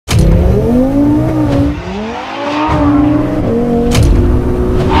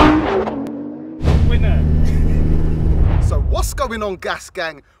going on, Gas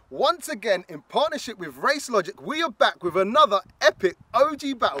Gang? Once again, in partnership with RACELOGIC, we are back with another epic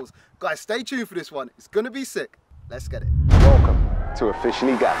OG battles. Guys, stay tuned for this one. It's going to be sick. Let's get it. Welcome to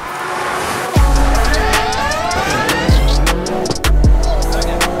Officially Gas.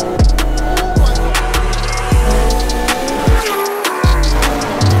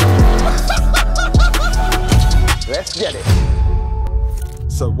 Let's get it.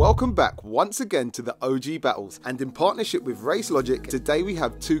 So welcome back once again to the OG battles, and in partnership with RACELOGIC, today we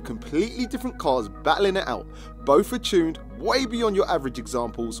have two completely different cars battling it out. Both are tuned way beyond your average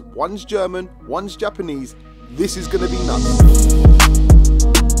examples. One's German, one's Japanese. This is going to be nuts.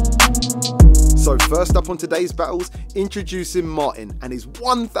 So first up on today's battles, introducing Martin and his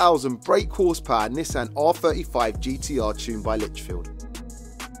 1000 brake horsepower Nissan R35 GTR tuned by Litchfield.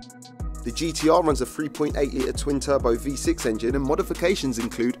 The GTR runs a 3.8 litre twin-turbo V6 engine, and modifications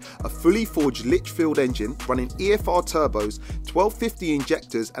include a fully forged Litchfield engine running EFR turbos, 1250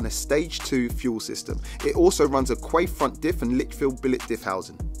 injectors and a stage 2 fuel system. It also runs a Quay front diff and Litchfield billet diff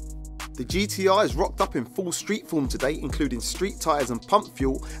housing. The GTR is rocked up in full street form today, including street tyres and pump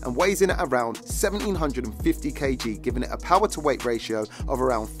fuel, and weighs in at around 1750 kg, giving it a power to weight ratio of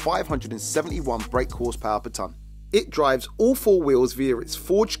around 571 brake horsepower per tonne. It drives all four wheels via its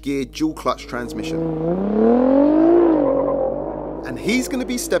forged gear dual clutch transmission. And he's going to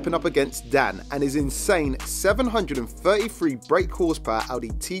be stepping up against Dan and his insane 733 brake horsepower Audi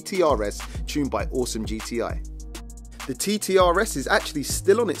Ttrs tuned by Awesome GTI. The Ttrs is actually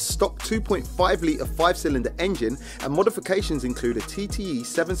still on its stock 2.5 litre 5-cylinder engine, and modifications include a TTE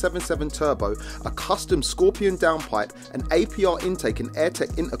 777 turbo, a custom Scorpion downpipe, an APR intake and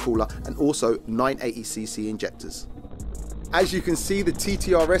AirTech intercooler, and also 980cc injectors. As you can see, the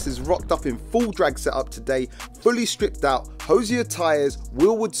Ttrs is rocked up in full drag setup today, fully stripped out, Hosier tyres,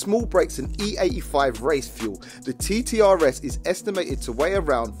 Wilwood small brakes and E85 race fuel. The Ttrs is estimated to weigh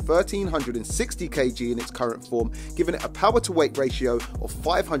around 1360 kg in its current form, giving it a power to weight ratio of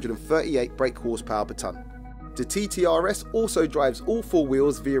 538 brake horsepower per tonne. The Ttrs also drives all four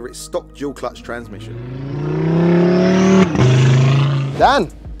wheels via its stock dual clutch transmission. Dan!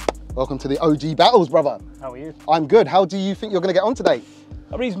 Welcome to the OG battles, brother. How are you? I'm good. How do you think you're going to get on today?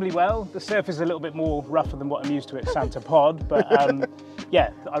 Reasonably well. The surface is a little bit more rougher than what I'm used to at Santa Pod, but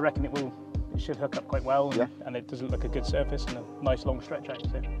yeah, I reckon it should hook up quite well, and it doesn't look a good surface and a nice long stretch out.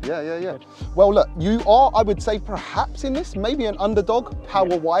 So yeah. Good. Well, look, you are, I would say, perhaps in this, maybe an underdog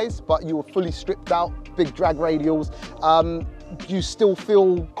power-wise, but you were fully stripped out, big drag radials. Do you still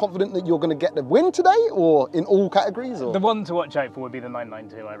feel confident that you're going to get the win today, or in all categories? Or? The one to watch out for would be the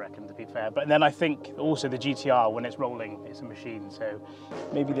 992, I reckon, to be fair. But then I think also the GTR, when it's rolling, it's a machine. So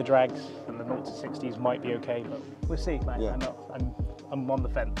maybe the drags and the 0 to 60s might be okay, but we'll see. Like, yeah. I'm on the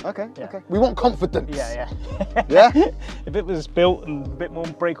fence. Okay, yeah. okay. We want confidence. Yeah. Yeah? If it was built and a bit more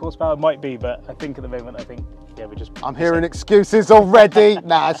brake horsepower, it might be, but I think at the moment, yeah, we're just... I'm hearing excuses already.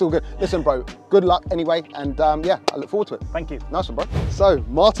 Nah, it's all good. Listen, bro, good luck anyway, and yeah, I look forward to it. Thank you. Nice one, bro. So,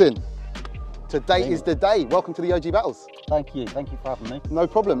 Martin, today is the day. Welcome to the OG Battles. Thank you for having me. No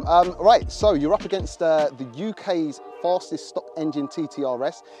problem. Right, so you're up against the UK's fastest stock engine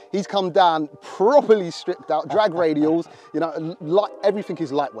Ttrs. He's come down properly stripped out, drag radials, you know, everything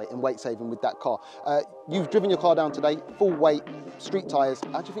is lightweight and weight saving with that car. You've driven your car down today, full weight, street tyres.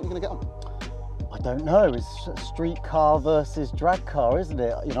 How do you think you're going to get on? I don't know, it's a street car versus drag car, isn't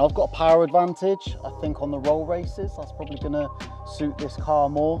it? You know, I've got a power advantage, I think, on the roll races. That's probably going to suit this car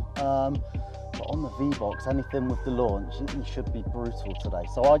more. But on the VBOX, anything with the launch, it should be brutal today.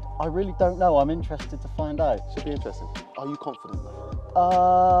 So I really don't know. I'm interested to find out. Should be interesting. Are you confident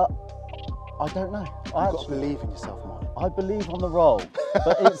though? I don't know. You've got to believe in yourself, Martin. I believe on the roll,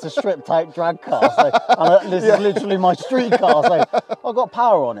 but it's a stripped out drag car. So, and this is literally my street car. So I've got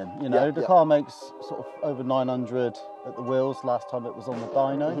power on him, you know. The car makes sort of over 900 at the wheels last time it was on the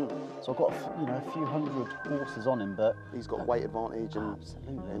dyno. So I've got, you know, a few hundred horses on him, but he's got weight advantage and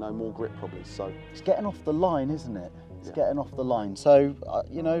you know, more grip probably. So it's getting off the line, isn't it? It's getting off the line. So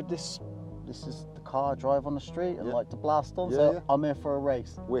you know, this is the car I drive on the street and like to blast on. So I'm here for a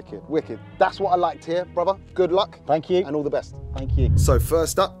race. Wicked, wicked. That's what I liked here, brother. Good luck. Thank you. And all the best. Thank you. So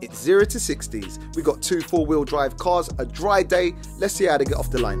first up, it's 0 to 60s. We've got two 4-wheel drive cars, a dry day. Let's see how they get off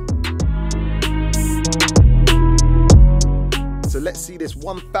the line. So let's see this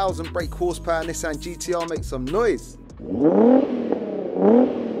 1000 brake horsepower Nissan GTR make some noise.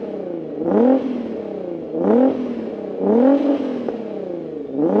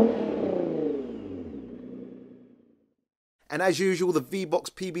 And as usual, the VBOX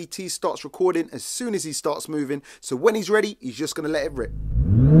PBT starts recording as soon as he starts moving. So when he's ready, he's just going to let it rip.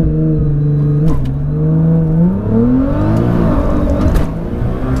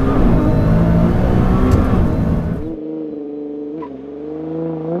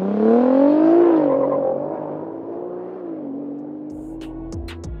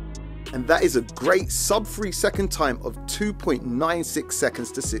 and that is a great sub 3 second time of 2.96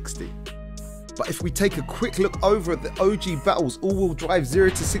 seconds to 60. But if we take a quick look over at the OG Battles all-wheel drive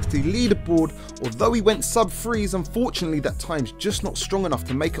 0 to 60 leaderboard, although he went sub 3s, unfortunately that time's just not strong enough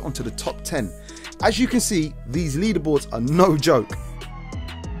to make it onto the top 10. As you can see, these leaderboards are no joke.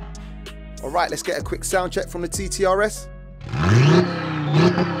 Alright, let's get a quick sound check from the TTRS.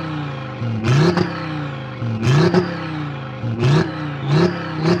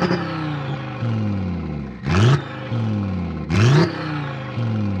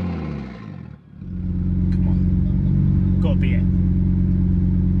 Gotta be it.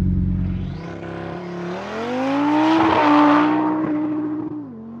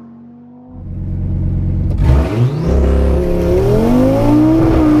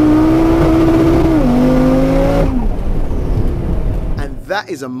 And that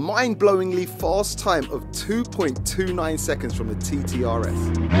is a mind-blowingly fast time of 2.29 seconds from the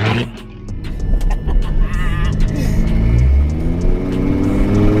TTRS.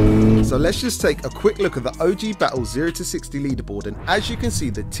 So let's just take a quick look at the OG Battle 0 to 60 leaderboard, and as you can see,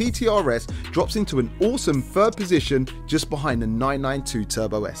 the TTRS drops into an awesome third position just behind the 992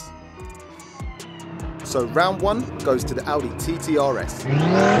 Turbo S. So round 1 goes to the Audi TTRS.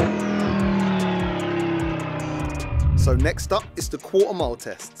 So next up is the quarter mile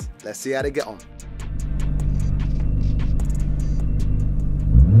test. Let's see how they get on.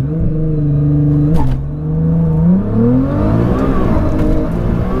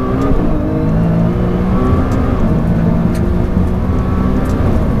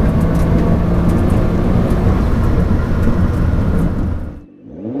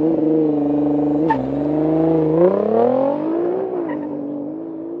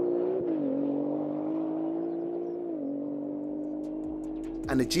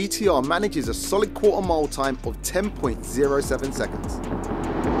 And the GTR manages a solid quarter mile time of 10.07 seconds.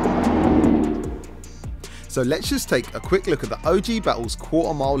 So let's just take a quick look at the OG Battles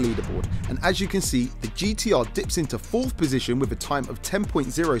quarter mile leaderboard, and as you can see, the GTR dips into 4th position with a time of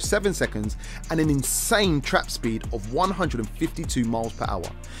 10.07 seconds and an insane trap speed of 152 miles per hour.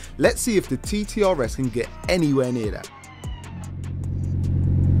 Let's see if the TTRS can get anywhere near that.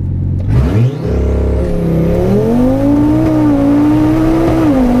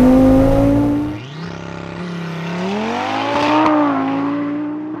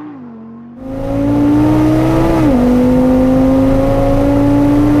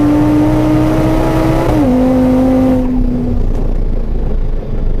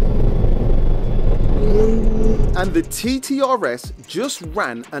 And the TTRS just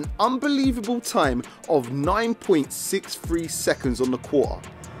ran an unbelievable time of 9.63 seconds on the quarter.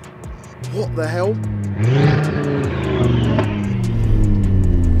 What the hell?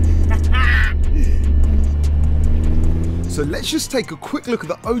 So let's just take a quick look at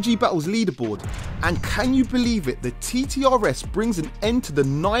the OG Battles leaderboard, and can you believe it, the TTRS brings an end to the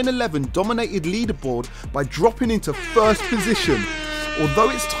 911 dominated leaderboard by dropping into 1st position. Although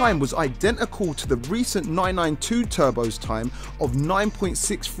its time was identical to the recent 992 Turbo's time of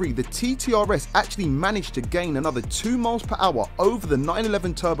 9.63, the TTRS actually managed to gain another 2 miles per hour over the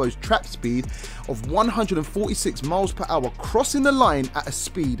 911 Turbo's trap speed of 146 miles per hour, crossing the line at a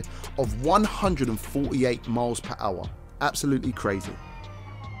speed of 148 miles per hour. Absolutely crazy.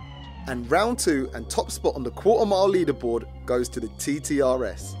 And round 2 and top spot on the quarter mile leaderboard goes to the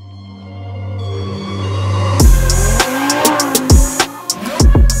TTRS.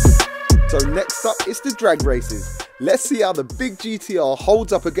 So next up is the drag races. Let's see how the big GTR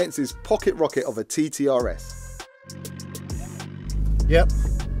holds up against his pocket rocket of a TTRS. Yep.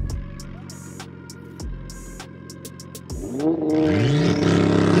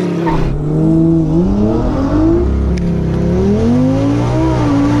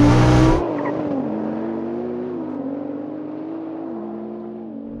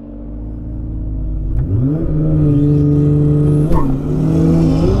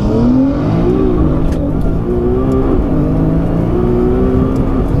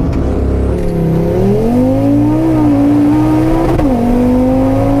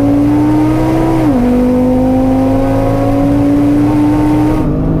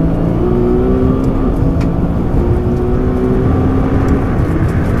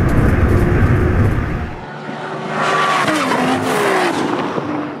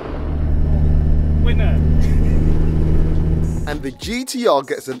 And the GTR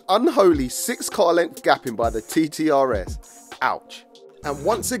gets an unholy 6 car length gapping by the TTRS. Ouch. And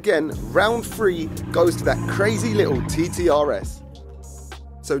once again, round 3 goes to that crazy little TTRS.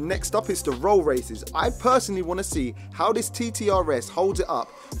 So next up is the roll races. I personally want to see how this TTRS holds it up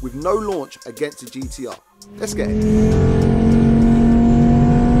with no launch against the GTR. Let's get it.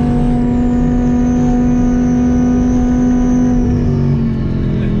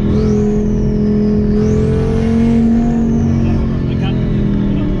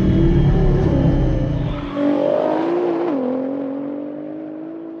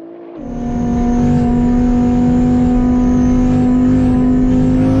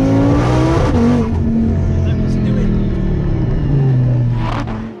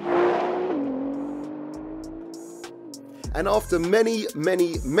 And after many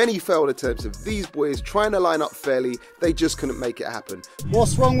failed attempts of these boys trying to line up fairly, they just couldn't make it happen.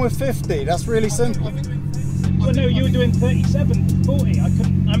 What's wrong with 50? That's really simple. Well, no, you were doing 37, 40. I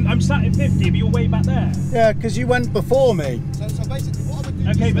couldn't. I'm sat at 50, but you're way back there. Yeah, because you went before me. So basically what I would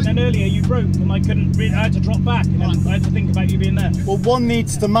do... Okay, but then earlier you broke and I couldn't really, I had to drop back and then I had to think about you being there. Well, one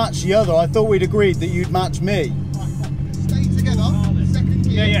needs to match the other. I thought we'd agreed that you'd match me. Stay together, second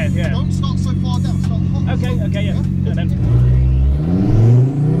gear. Yeah. Don't start so far down, start hot. Okay, yeah. And then...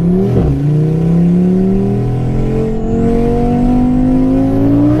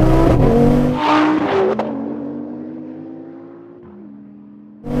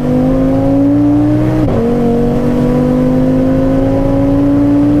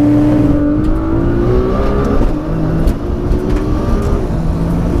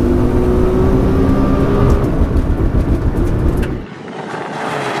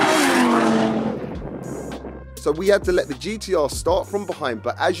 So we had to let the GTR start from behind,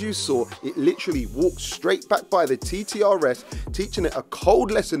 but as you saw, it literally walked straight back by the TTRS, teaching it a cold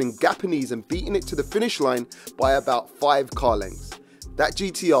lesson in Japanese and beating it to the finish line by about 5 car lengths. That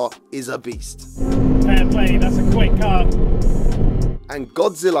GTR is a beast. Fair play, that's a quick car. And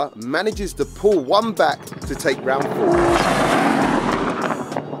Godzilla manages to pull one back to take round 4.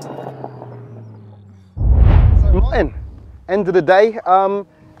 So Martin, end of the day,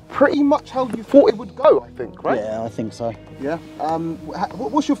 pretty much how you thought it would go, I think, right? Yeah, I think so. Yeah.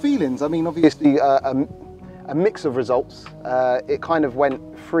 What's your feelings? I mean, obviously, a mix of results. It kind of went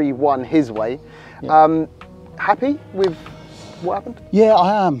 3-1 his way. Yeah. Happy with what happened? Yeah,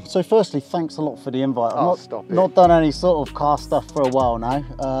 I am. So firstly, thanks a lot for the invite. I've not done any sort of car stuff for a while now,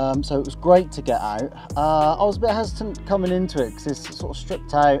 so it was great to get out. I was a bit hesitant coming into it because it's sort of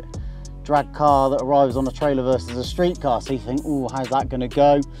stripped out drag car that arrives on a trailer versus a street car, so you think, oh, how's that going to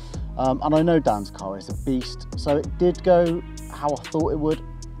go? And I know Dan's car is a beast, so it did go how I thought it would.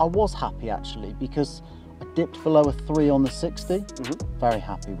 I was happy actually, because I dipped below a 3 on the 60. Very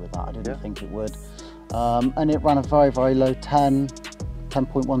happy with that. I didn't think it would. And it ran a very, very low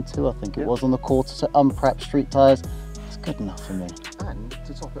 10.12 I think it was on the quarter, so unprepped street tyres. It's good enough for me. And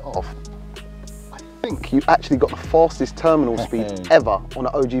to top it off, I think you actually got the fastest terminal speed ever on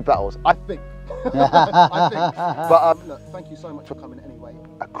the OG battles. I think. But look, thank you so much for coming anyway.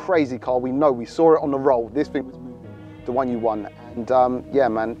 A crazy car. We saw it on the roll. This thing was moving. The one you won. And yeah,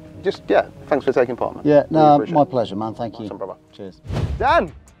 man, thanks for taking part, man. Yeah, no, really my pleasure, man. Thank you. Awesome, brother. Cheers.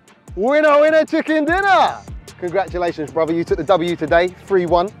 Dan, winner chicken dinner. Congratulations, brother. You took the W today,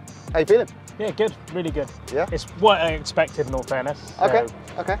 3-1. How you feeling? Yeah, good, really good. Yeah? It's what I expected in all fairness. Okay,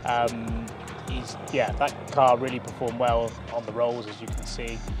 so, okay. That car really performed well on the rolls, as you can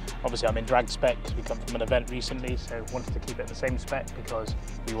see. Obviously, I'm in drag spec because we come from an event recently, so wanted to keep it the same spec because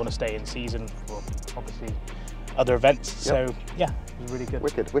we want to stay in season for obviously other events. Yep. So yeah, it was really good.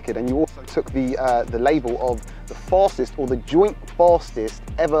 Wicked. And you also took the label of the fastest or the joint fastest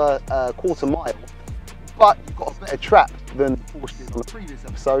ever quarter mile, but you've got a better trap than Porsche did on the previous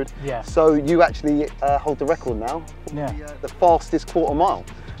episode. Yeah. So you actually hold the record now for the fastest quarter mile.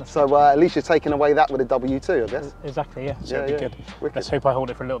 So at least you're taking away that with a W2, I guess. Exactly, yeah. So it'll be good. Wicked. Let's hope I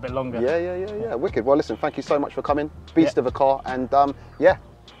hold it for a little bit longer. Yeah. Wicked. Well, listen, thank you so much for coming. Beast of a car, and yeah,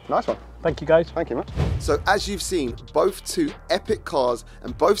 nice one. Thank you, guys. Thank you, man. So as you've seen, both two epic cars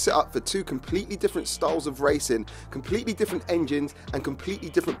and both set up for two completely different styles of racing, completely different engines and completely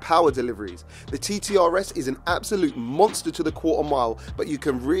different power deliveries. The TTRS is an absolute monster to the quarter mile, but you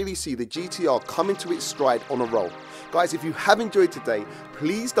can really see the GTR coming to its stride on a roll. Guys, if you have enjoyed today,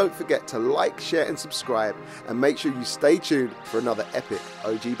 please don't forget to like, share and subscribe, and make sure you stay tuned for another epic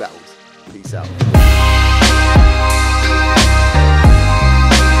OG Battles. Peace out.